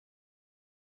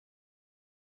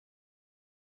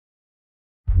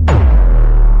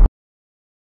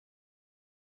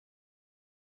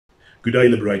Good day,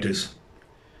 Liberators.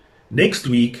 Next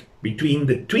week, between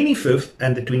the 25th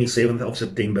and the 27th of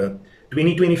September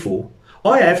 2024,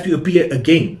 I have to appear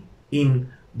again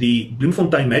in the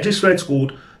Bloemfontein Magistrates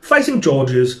Court facing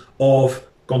charges of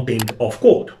contempt of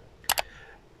court.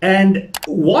 And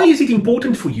why is it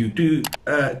important for you to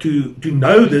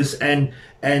know this and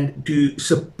to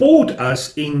support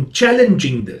us in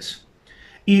challenging this?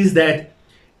 Is that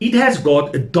it has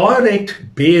got a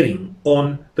direct bearing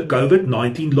on the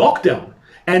COVID-19 lockdown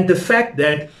and the fact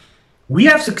that we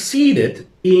have succeeded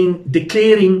in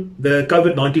declaring the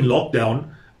COVID-19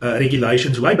 lockdown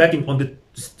regulations way back on the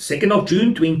 2nd of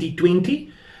June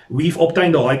 2020. We've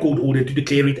obtained a High Court order to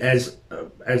declare it as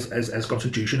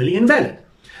constitutionally invalid.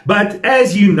 But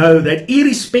as you know, that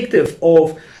irrespective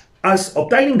of us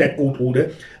obtaining that court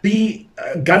order, the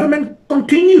government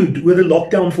continued with the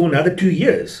lockdown for another 2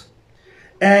 years.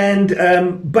 And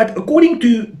but according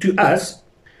to us,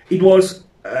 it was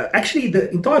actually the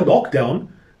entire lockdown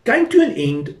came to an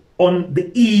end on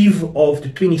the eve of the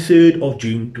 23rd of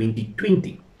June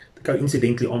 2020,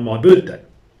 coincidentally on my birthday.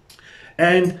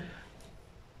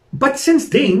 But since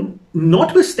then,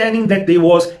 notwithstanding that there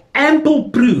was ample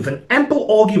proof and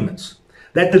ample arguments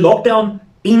that the lockdown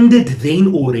ended then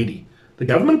already, the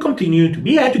government continued.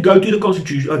 We had to go to the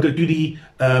Constitution,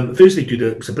 firstly to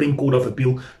the Supreme Court of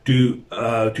Appeal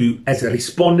as a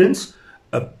respondents,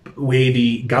 where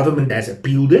the government has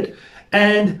appealed it.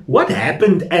 And what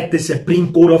happened at the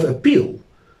Supreme Court of Appeal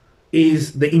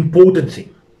is the important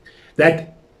thing.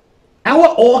 That our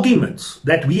arguments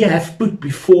that we have put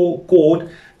before court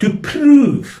to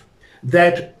prove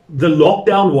that the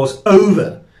lockdown was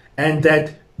over and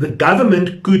that the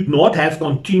government could not have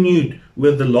continued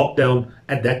with the lockdown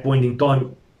at that point in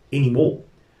time anymore.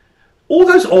 All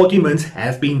those arguments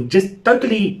have been just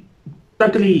totally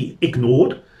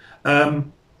ignored.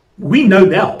 We know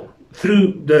now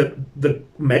through the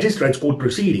Magistrates Court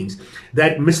proceedings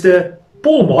that Mr.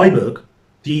 Paul Myburgh,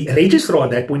 the Registrar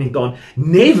at that point in time,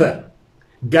 never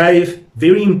gave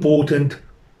very important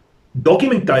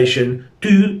documentation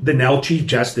to the now Chief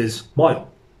Justice Maya.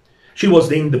 She was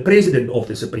then the President of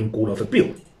the Supreme Court of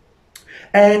Appeal.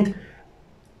 And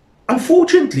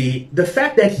unfortunately, the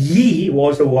fact that he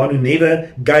was the one who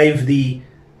never gave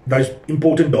those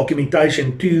important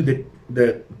documentation to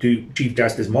to Chief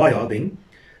Justice Maya then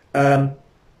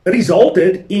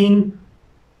resulted in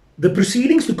the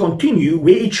proceedings to continue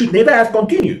where it should never have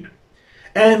continued.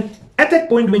 And at that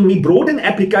point, when we brought an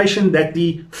application that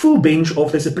the full bench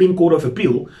of the Supreme Court of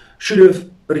Appeal should have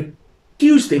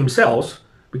recused themselves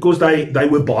because they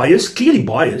were biased, clearly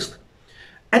biased,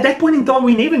 at that point in time,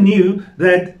 we never knew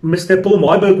that Mr. Paul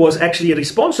Myburgh was actually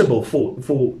responsible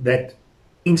for that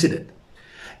incident.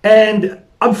 And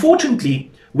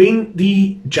unfortunately, when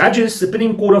the judges,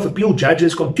 Supreme Court of Appeal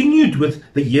judges, continued with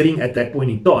the hearing at that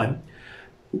point in time,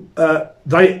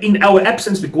 they, in our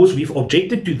absence, because we've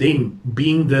objected to them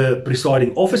being the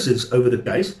presiding officers over the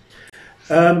case,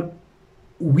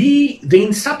 we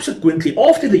then subsequently,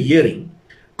 after the hearing,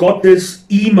 got this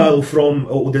email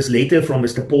or this letter from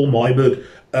Mr. Paul Myburgh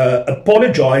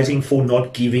apologizing for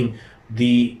not giving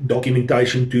the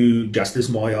documentation to Justice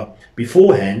Maya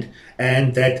beforehand,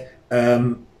 and that,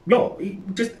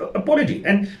 just apology.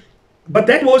 But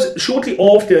that was shortly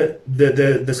after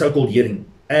the so-called hearing.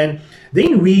 And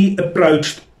then we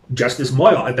approached Justice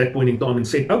Maya at that point in time and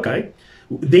said, okay,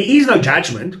 there is no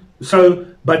judgment,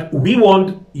 but we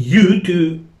want you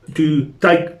to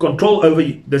take control over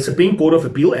the Supreme Court of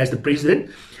Appeal as the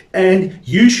President, and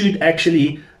you should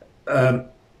actually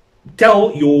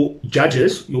tell your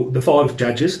judges, the 5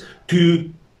 judges,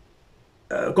 to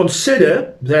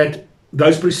consider that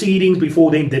those proceedings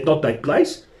before them did not take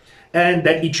place, and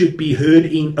that it should be heard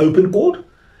in open court,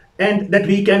 and that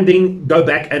we can then go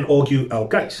back and argue our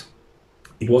case.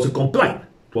 It was a complaint.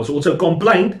 It was also a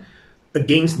complaint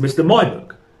against Mr.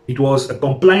 Myburgh. It was a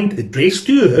complaint addressed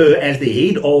to her as the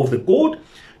head of the court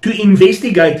to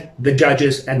investigate the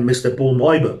judges and Mr. Paul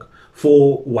Myburgh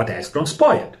for what has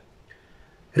transpired.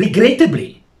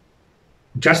 Regrettably,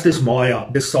 Justice Maya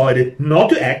decided not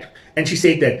to act, and she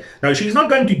said that no, she's not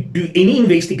going to do any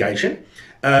investigation.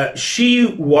 She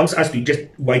wants us to just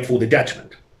wait for the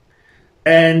judgment.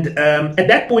 And at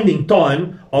that point in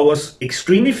time, I was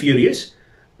extremely furious,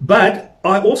 but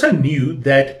I also knew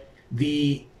that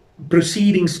the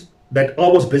proceedings, that I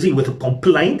was busy with a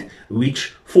complaint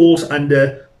which falls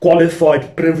under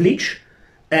qualified privilege.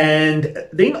 And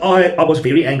then I was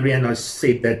very angry, and I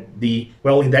said that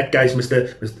in that case,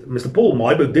 Mr. Paul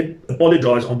Myburgh did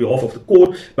apologize on behalf of the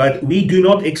court, but we do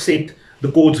not accept the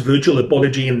court's virtual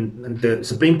apology, and the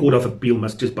Supreme Court of Appeal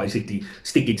must just basically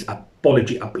stick its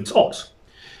apology up its arse.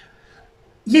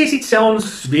 yes, it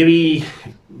sounds very,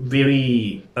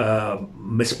 very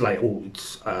misplaced, or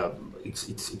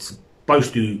it's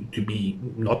supposed to be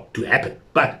not to happen.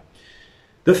 But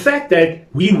the fact that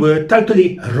we were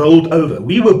totally rolled over,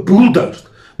 we were bulldozed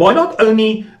by not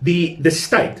only the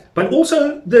state, but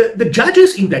also the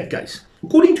judges in that case.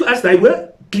 According to us, they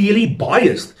were clearly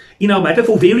biased in our matter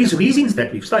for various reasons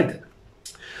that we've stated.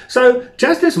 So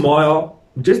Justice Maya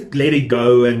just let it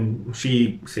go, and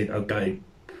she said, okay,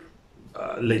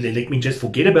 let me just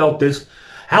forget about this.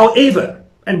 However,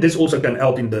 and this also came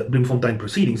out in the Bloemfontein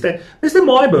proceedings, that Mr.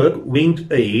 Myburgh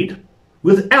went ahead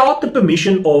without the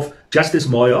permission of Justice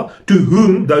Maya, to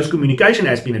whom those communication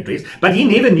has been addressed, but he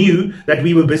never knew that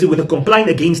we were busy with a complaint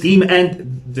against him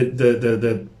and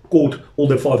the court, all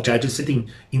the 5 judges sitting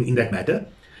in that matter.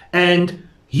 And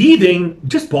he then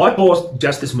just bypassed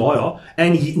Justice Maya,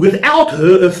 and without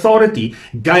her authority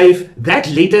gave that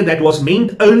letter that was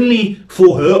meant only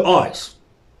for her eyes,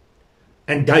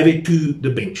 and gave it to the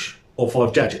bench of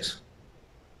 5 judges.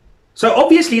 So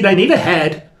obviously they never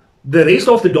had the rest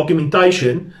of the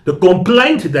documentation, the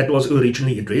complaint that was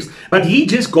originally addressed, but he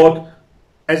just got,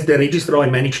 as the registrar,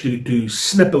 managed to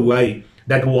snip away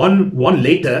that one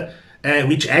letter,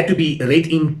 which had to be read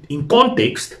in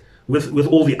context with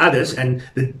all the others, and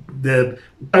the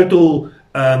total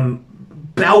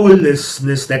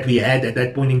powerlessness that we had at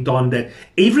that point in time, that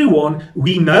everyone,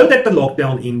 we know that the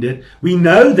lockdown ended, we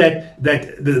know that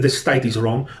the state is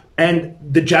wrong, and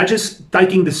the judges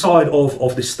taking the side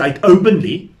of the state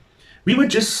openly, we were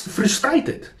just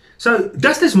frustrated. So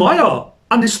Justice Maya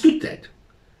understood that,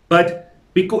 but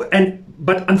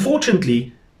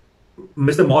unfortunately,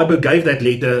 Mr. Myburgh gave that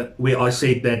letter where I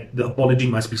said that the apology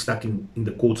must be stuck in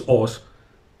the court's arse.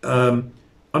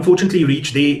 Unfortunately,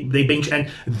 reached their bench,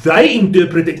 and they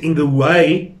interpreted in the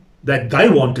way that they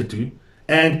wanted to,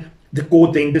 and the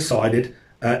court then decided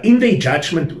in their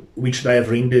judgment, which they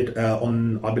have rendered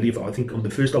on, I think on the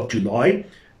 1st of July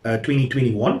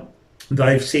 2021.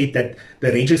 They've said that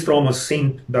the registrar must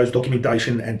send those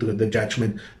documentation and the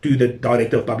judgment to the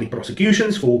Director of Public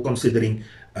Prosecutions for considering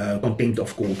contempt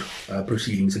of court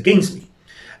proceedings against me.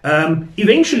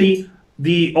 Eventually,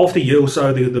 after a year or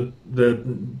so, the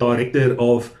Director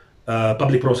of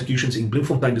Public Prosecutions in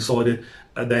Bloemfontein decided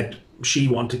that she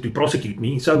wanted to prosecute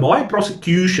me. So my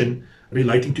prosecution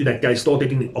relating to that case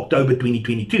started in October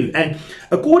 2022. And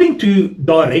according to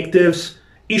directives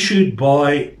issued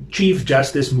by Chief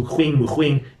Justice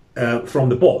Mogoeng from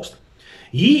the past,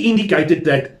 he indicated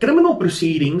that criminal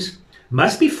proceedings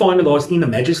must be finalized in the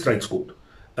Magistrates Court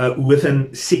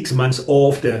within 6 months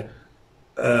after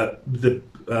it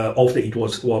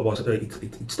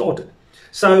started.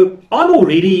 So I'm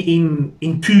already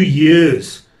in 2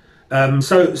 years.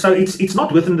 So it's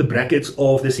not within the brackets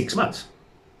of the 6 months.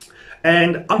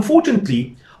 And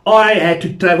unfortunately, I had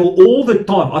to travel all the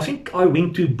time. I think I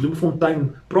went to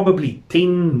Bloemfontein probably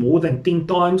more than 10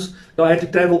 times. I had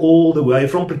to travel all the way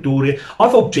from Pretoria.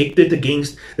 I've objected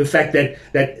against the fact that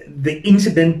the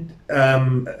incident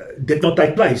did not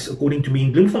take place, according to me,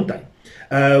 in Bloemfontein.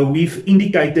 We've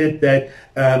indicated that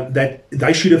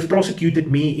they should have prosecuted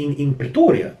me in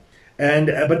Pretoria.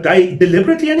 But they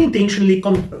deliberately and intentionally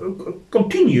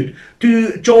continued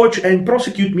to charge and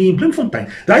prosecute me in Bloemfontein.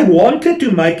 They wanted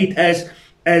to make it as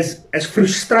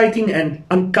frustrating and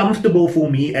uncomfortable for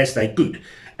me as they could.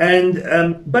 And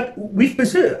but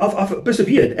I've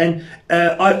persevered, and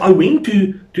I went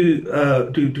to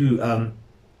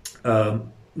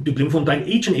Bloemfontein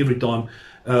each and every time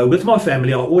with my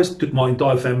family. I always took my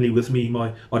entire family with me,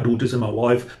 my daughters and my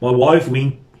wife. My wife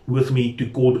went with me to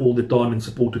court all the time and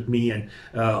supported me, and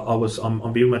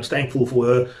I'm very much thankful for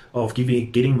her of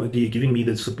giving me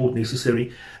the support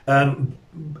necessary. And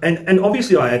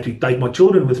obviously I had to take my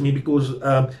children with me because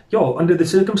under the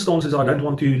circumstances I don't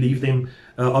want to leave them.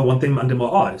 I want them under my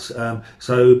eyes.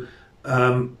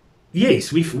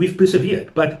 Yes, we've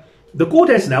persevered, but the court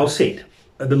has now said,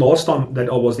 the last time that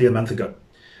I was there a month ago,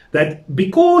 that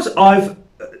because I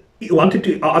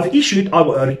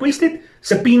requested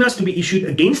subpoenas to be issued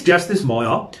against Justice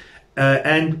Maya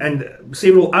and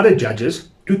several other judges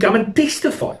to come and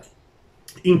testify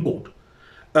in court.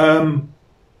 The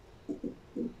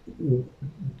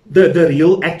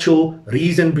real actual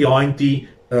reason behind the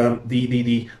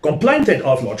complaint that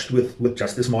I've lodged with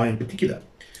Justice Maya in particular.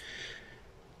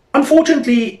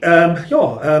 Unfortunately,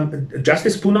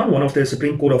 Justice Punan, one of the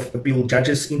Supreme Court of Appeal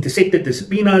judges, intercepted the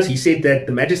subpoenas. He said that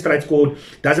the Magistrates Court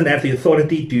doesn't have the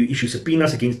authority to issue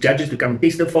subpoenas against judges to come and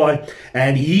testify,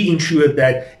 and he ensured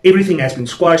that everything has been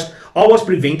squashed. I was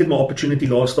prevented my opportunity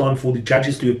last time for the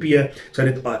judges to appear so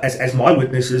that as my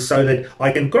witnesses, so that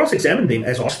I can cross-examine them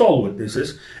as hostile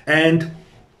witnesses. And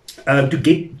to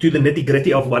get to the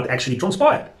nitty-gritty of what actually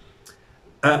transpired.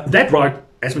 That right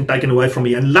has been taken away from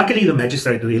me, and luckily the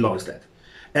magistrate realized that.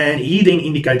 And he then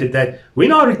indicated that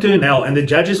when I return now and the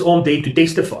judges aren't there to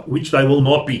testify, which they will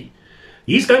not be,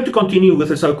 he's going to continue with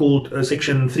the so-called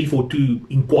Section 342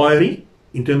 inquiry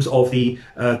in terms of the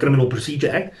Criminal Procedure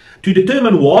Act to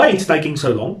determine why it's taking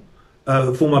so long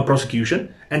for my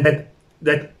prosecution, and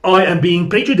that I am being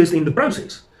prejudiced in the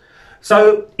process.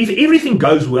 So if everything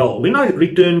goes well, when I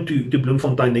return to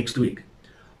Bloemfontein next week,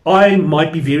 I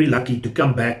might be very lucky to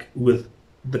come back with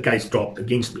the case dropped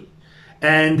against me.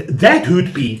 And that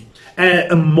would be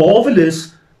a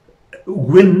marvelous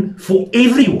win for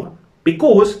everyone,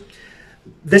 because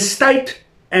the state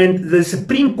and the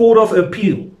Supreme Court of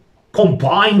Appeal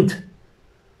combined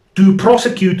to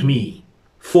prosecute me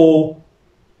for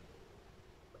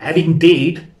having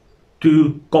dared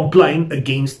to complain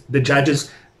against the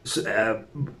judges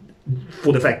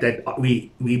for the fact that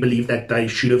we believe that they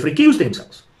should have recused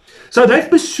themselves. So they've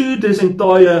pursued this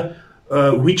entire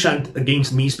witch hunt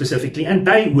against me specifically, and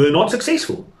they were not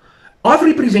successful. I've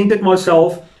represented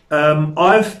myself.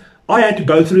 I had to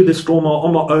go through this trauma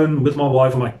on my own with my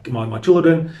wife and my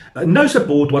children. No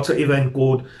support whatsoever in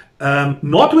court.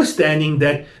 Notwithstanding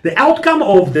that the outcome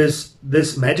of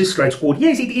this magistrates court,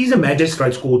 yes, it is a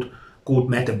magistrates court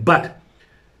matter, but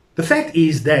the fact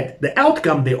is that the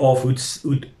outcome thereof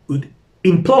would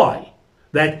imply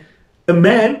that a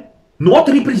man not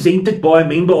represented by a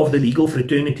member of the legal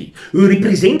fraternity, who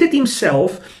represented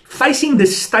himself facing the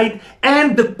state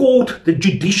and the court, the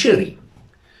judiciary,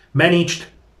 managed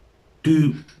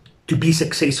to be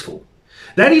successful.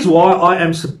 That is why I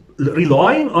am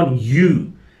relying on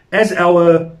you as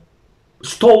our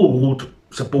stalwart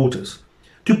supporters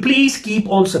to please keep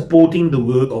on supporting the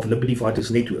work of Liberty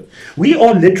Fighters Network. We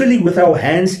are literally with our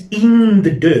hands in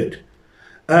the dirt.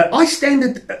 I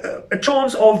stand a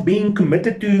chance of being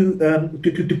committed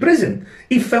to prison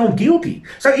if found guilty.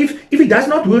 So if it does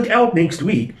not work out next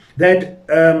week, that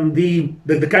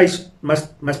the case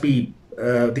must be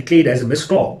declared as a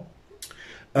mistrial,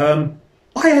 I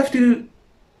have to.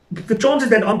 The chances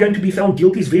that I'm going to be found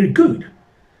guilty is very good,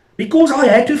 because I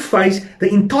had to face the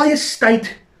entire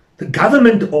state, the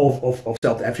government of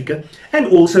South Africa, and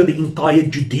also the entire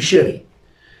judiciary.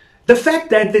 The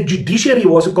fact that the judiciary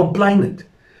was a complainant,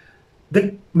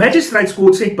 the magistrates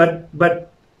court said,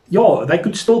 but yeah, they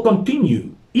could still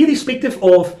continue, irrespective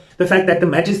of the fact that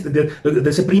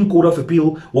the Supreme Court of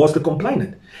Appeal was the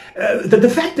complainant. The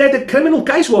fact that a criminal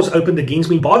case was opened against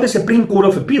me by the Supreme Court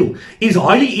of Appeal is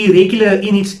highly irregular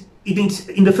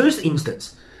in the first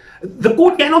instance. The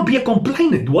court cannot be a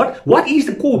complainant. What is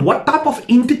the court? What type of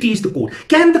entity is the court?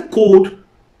 Can the court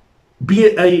be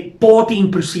a party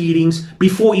in proceedings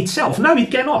before itself? No,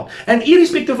 it cannot. And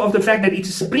irrespective of the fact that it's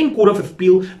a Supreme Court of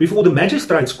Appeal before the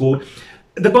Magistrates Court,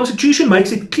 the Constitution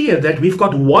makes it clear that we've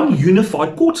got one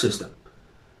unified court system.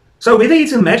 So whether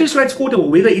it's a Magistrates Court or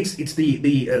whether it's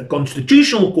the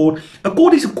Constitutional Court, a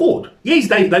court is a court. Yes,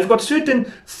 they've got certain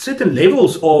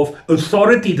levels of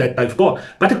authority that they've got,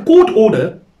 but a court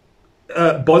order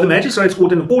by the Magistrates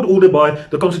Court and a court order by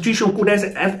the Constitutional Court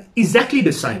has exactly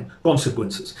the same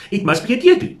consequences. It must be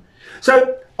adhered to.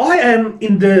 So I am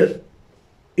in the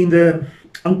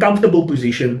uncomfortable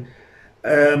position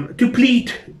to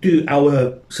plead to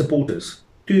our supporters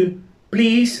to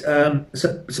please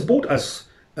support us.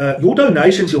 Your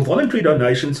donations, your voluntary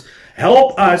donations,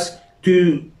 help us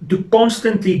to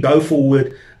constantly go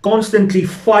forward, constantly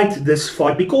fight this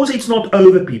fight, because it's not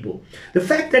over, people. The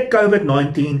fact that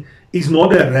COVID-19 is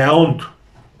not around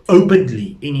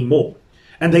openly anymore,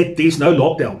 and that there's no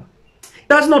lockdown,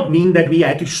 does not mean that we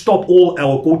had to stop all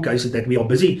our court cases that we are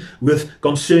busy with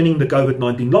concerning the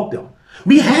COVID-19 lockdown.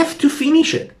 We have to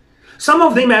finish it. Some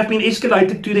of them have been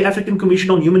escalated to the African Commission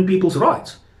on Human People's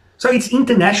Rights. So it's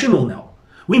international now.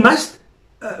 We must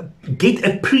get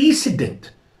a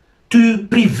precedent to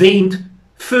prevent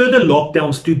further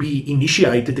lockdowns to be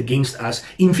initiated against us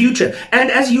in future. And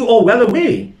as you are well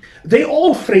aware, there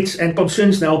are threats and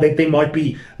concerns now that there might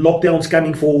be lockdowns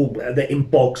coming for the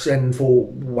mpox and for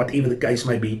whatever the case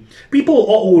may be. People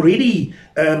are already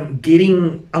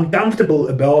getting uncomfortable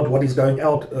about what is going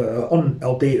out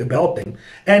there about them.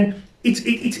 And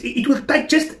it will take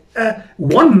just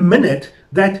 1 minute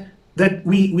that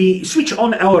we switch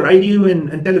on our radio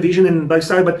and television and they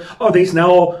say, but there's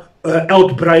now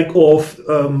outbreak of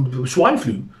swine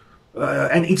flu.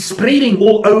 And it's spreading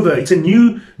all over. It's a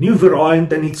new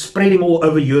variant, and it's spreading all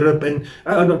over Europe. And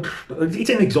it's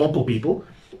an example, people.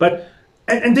 But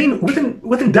and then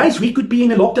within days we could be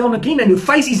in a lockdown again, and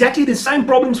face exactly the same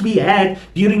problems we had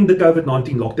during the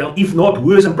COVID-19 lockdown, if not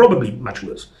worse, and probably much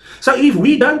worse. So if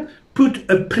we don't put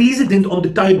a precedent on the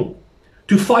table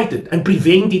to fight it and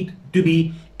prevent it to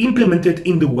be implemented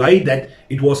in the way that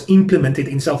it was implemented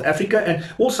in South Africa, and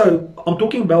also I'm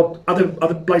talking about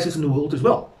other places in the world as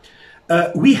well.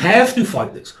 We have to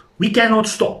fight this. We cannot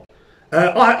stop.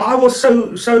 I was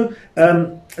so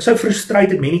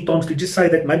frustrated many times to just say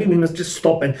that maybe we must just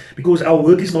stop, and because our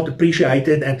work is not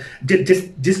appreciated, and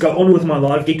just go on with my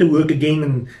life, get to work again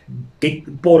and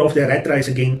get part of the rat race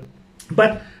again.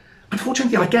 But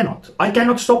unfortunately, I cannot. I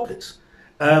cannot stop this.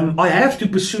 I have to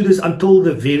pursue this until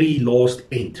the very last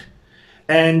end.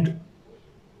 And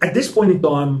at this point in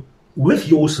time, with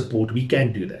your support, we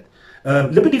can do that.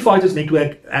 Liberty Fighters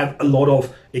Network have a lot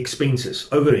of expenses,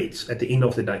 overheads at the end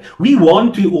of the day. We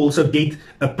want to also get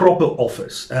a proper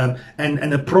office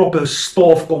and a proper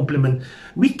staff complement.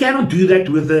 We cannot do that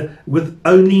with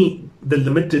only the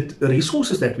limited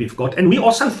resources that we've got. And we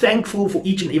are so thankful for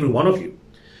each and every one of you.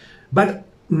 But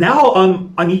now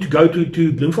I need to go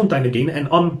to Bloemfontein again, and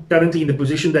I'm currently in the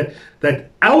position that the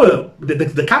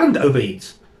current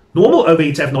overheads, normal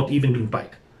overheads, have not even been paid.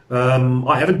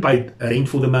 I haven't paid rent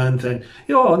for the month, and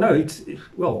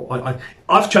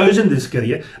I've chosen this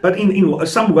career, but in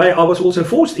some way I was also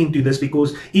forced into this,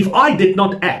 because if I did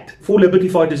not act for Liberty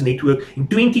Fighters Network in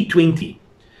 2020,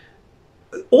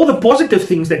 all the positive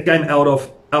things that came out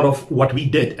of what we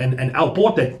did and our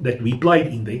part that we played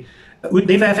in there would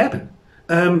never have happened.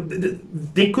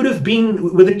 There could have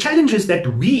been, with the challenges that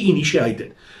we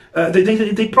initiated,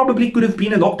 there probably could have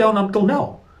been a lockdown until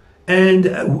now.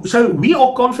 And so we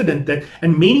are confident that,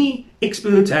 and many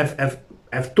experts have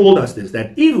told us this,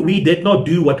 that if we did not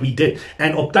do what we did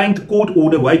and obtained the court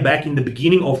order way back in the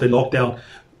beginning of the lockdown,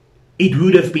 it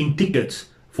would have been tickets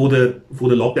for the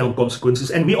lockdown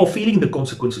consequences, and we are feeling the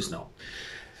consequences now.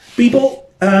 People,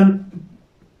 down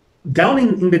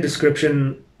in the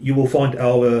description, you will find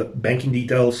our banking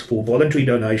details for voluntary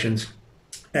donations,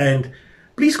 and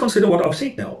please consider what I've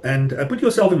said now, and put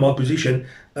yourself in my position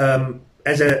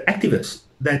as an activist,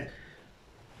 that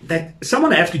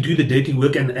someone has to do the dirty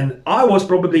work, and I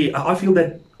feel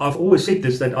that I've always said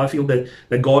this, that I feel that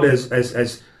God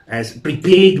has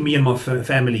prepared me and my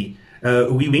family.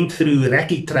 We went through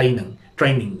Iraqi training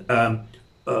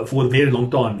for a very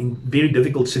long time in very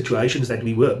difficult situations that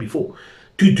we were before,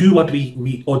 to do what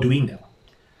we are doing now.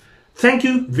 Thank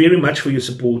you very much for your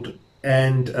support,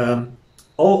 and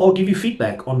I'll give you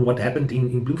feedback on what happened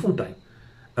in Bloemfontein.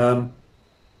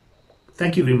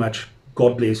 Thank you very much.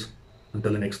 God bless.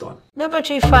 Until the next time.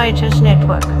 Liberty Fighters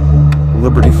Network.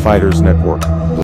 Liberty Fighters Network.